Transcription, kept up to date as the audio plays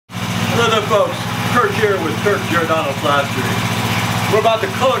What's up, folks? Kirk here with Kirk Giordano Plastering. We're about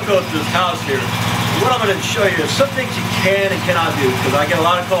to color code this house here. What I'm going to show you is some things you can and cannot do, because I get a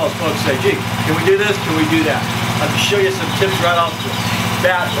lot of calls. Folks say, gee, can we do this? Can we do that? I'm going to show you some tips right off the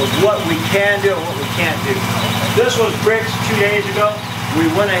bat of what we can do and what we can't do. This was bricks 2 days ago. We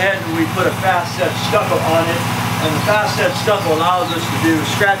went ahead and we put a fast set stucco on it. And the fast set stucco allows us to do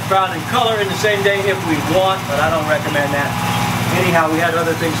scratch, brown, and color in the same day if we want, but I don't recommend that. Anyhow, we had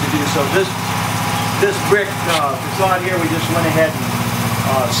other things to do. So this brick that's on here, we just went ahead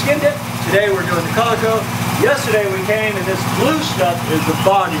and skinned it. Today we're doing the color code. Yesterday we came and this blue stuff is the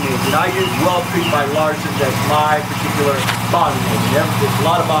bonding agent. I use Weld by Larson. That's my particular bonding agent. There's a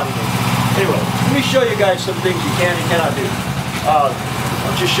lot of bonding agents. Anyway, let me show you guys some things you can and cannot do. I'll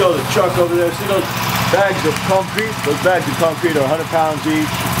just show the truck over there. See those bags of concrete? Those bags of concrete are 100 pounds each,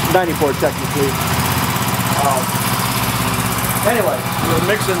 94 technically. Anyway, we're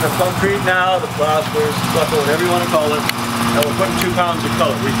mixing the concrete now, the plaster, stucco, whatever you want to call it, and we're putting 2 pounds of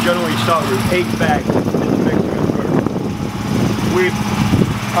color. We generally start with 8 bags in the mixer first.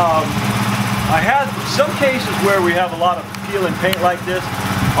 I have some cases where we have a lot of peel and paint like this.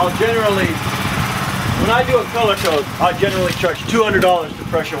 When I do a color code, I generally charge $200 to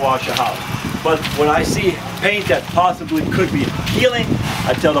pressure wash a house. But when I see paint that possibly could be peeling,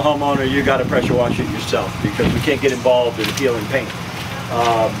 I tell the homeowner, you got to pressure wash it yourself because we can't get involved in peeling paint.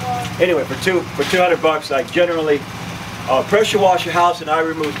 Anyway, for 200 bucks, I generally pressure wash a house and I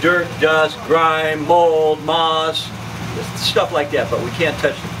remove dirt, dust, grime, mold, moss, stuff like that, but we can't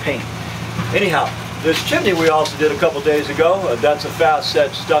touch the paint. Anyhow, this chimney we also did a couple days ago. That's a fast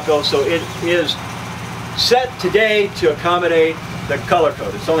set stucco, so it is set today to accommodate the color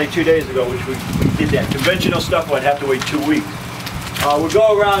code. It's only 2 days ago which we did that. Conventional stuff I'd have to wait 2 weeks. We'll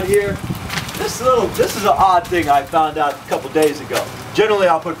go around here. This is an odd thing I found out a couple days ago. Generally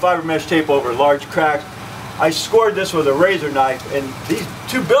I'll put fiber mesh tape over large cracks. I scored this with a razor knife and these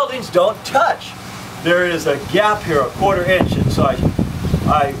 2 buildings don't touch. There is a gap here, a 1/4 inch, and so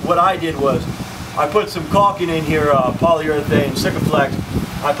what I did was I put some caulking in here, polyurethane, Sikaflex.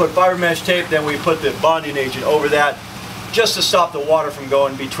 I put fiber mesh tape, then we put the bonding agent over that just to stop the water from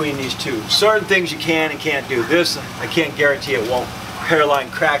going between these two. Certain things you can and can't do. This, I can't guarantee it won't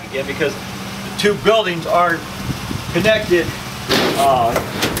hairline crack again because the 2 buildings aren't connected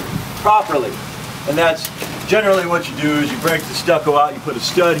properly. And that's generally what you do is you break the stucco out, you put a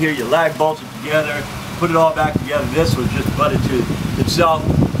stud here, you lag bolt it together, put it all back together. This was just butted to itself.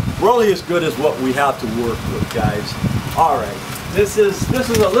 We're only as good as what we have to work with, guys. All right. This is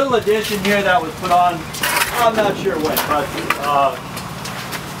a little addition here that was put on. I'm not sure when, but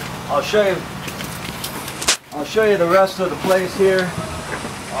I'll show you the rest of the place here.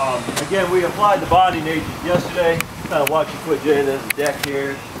 Again, we applied the bonding agent yesterday. Kind of watch your foot, Jay. There's a deck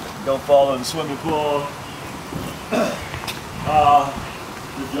here. Don't fall in the swimming pool. Good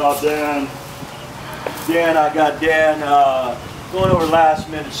job, Dan. I got Dan going over last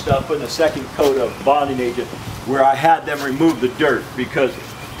minute stuff, putting a second coat of bonding agent where I had them remove the dirt because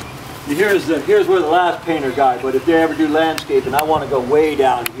here's where the last painter got, but if they ever do landscaping, I want to go way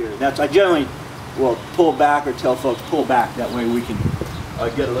down here. That's I generally will pull back or tell folks pull back. That way we can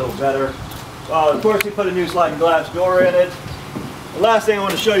get a little better. Of course, we put a new sliding glass door in it. The last thing I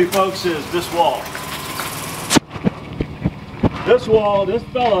want to show you folks is this wall. This wall, this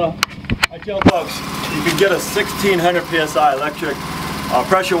fella, I tell folks, you can get a 1600 PSI electric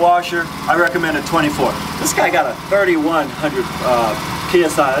pressure washer. I recommend a 24. This guy got a 3100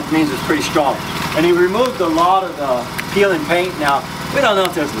 PSI. That means it's pretty strong. And he removed a lot of the peel and paint. Now, we don't know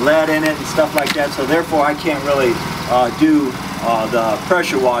if there's lead in it and stuff like that, so therefore I can't really do the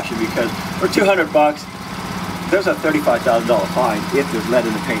pressure washing because for 200 bucks, there's a $35,000 fine if there's lead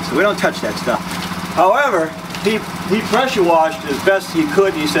in the paint. So we don't touch that stuff. However, he pressure washed as best he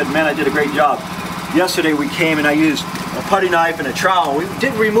could, and he said, man, I did a great job. Yesterday we came and I used a putty knife and a trowel. We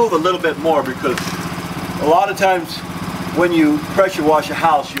did remove a little bit more because a lot of times when you pressure wash a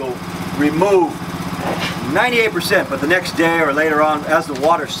house, you'll remove 98%, but the next day or later on, as the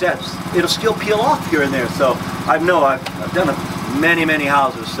water sets, it'll still peel off here and there. So I've done many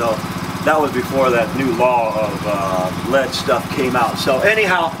houses, so that was before that new law of lead stuff came out. So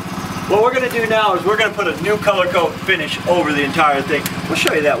anyhow, what we're going to do now is we're going to put a new color coat finish over the entire thing. We'll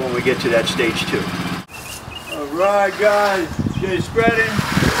show you that when we get to that stage too. Alright guys, Jay's spreading.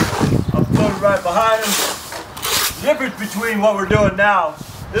 I'm putting right behind him. The difference between what we're doing now,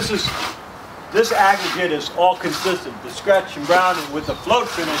 this aggregate is all consistent. The scratch and brown with the float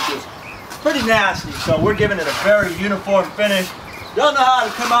finish is pretty nasty, so we're giving it a very uniform finish. Don't know how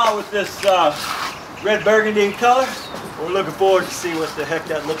to come out with this red burgundy color. We're looking forward to see what the heck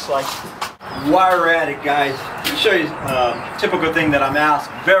that looks like. While we're at it, guys, let me show you a typical thing that I'm asked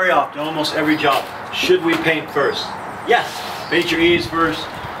very often, almost every job. Should we paint first? Yes. Paint your eaves first,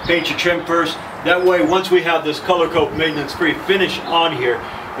 paint your trim first. That way, once we have this color coat maintenance-free finish on here,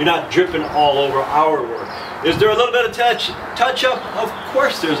 you're not dripping all over our work. Is there a little bit of touch-up? Of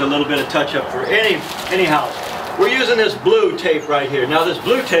course there's a little bit of touch-up for any house. We're using this blue tape right here. Now this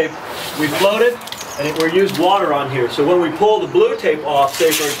blue tape, we floated and we used water on here. So when we pull the blue tape off,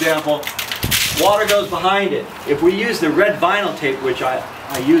 say for example, water goes behind it. If we use the red vinyl tape, which I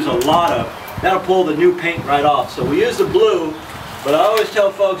use a lot of, that'll pull the new paint right off. So we use the blue, but I always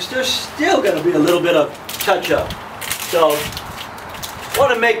tell folks there's still going to be a little bit of touch-up. So I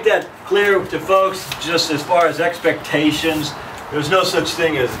want to make that clear to folks just as far as expectations. There's no such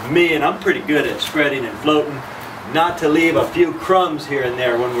thing as me, and I'm pretty good at spreading and floating, not to leave a few crumbs here and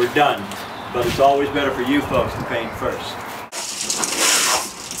there when we're done. But it's always better for you folks to paint first.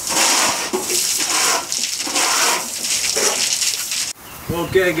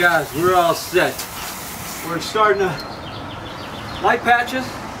 Okay guys, we're all set. We're starting to light patches.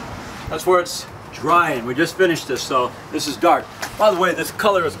 That's where it's drying. We just finished this, so this is dark. By the way, this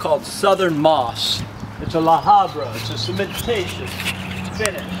color is called Southern Moss. It's a La Habra. It's a cementitious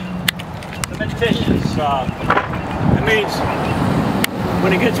finish. Cementitious. It means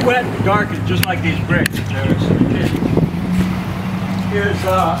when it gets wet and dark, it's just like these bricks. Here's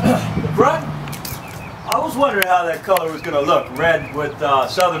the front. I was wondering how that color was going to look, red with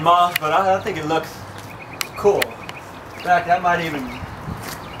Southern Moss, but I think it looks cool. In fact, I might even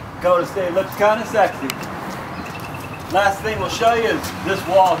go to say it looks kind of sexy. Last thing we'll show you is this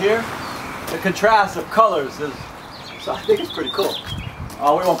wall here. The contrast of colors is, so I think it's pretty cool.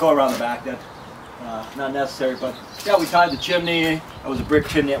 We won't go around the back, that's not necessary, but yeah, we tied the chimney. It was a brick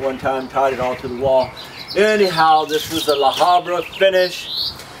chimney at one time, tied it all to the wall. Anyhow, this is the La Habra finish.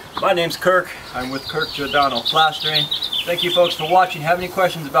 My name's Kirk. I'm with Kirk Giordano Plastering. Thank you folks for watching. Have any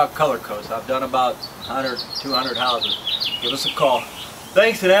questions about color coats? I've done about 100, 200 houses. Give us a call.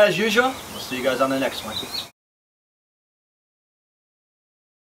 Thanks, and as usual, we'll see you guys on the next one.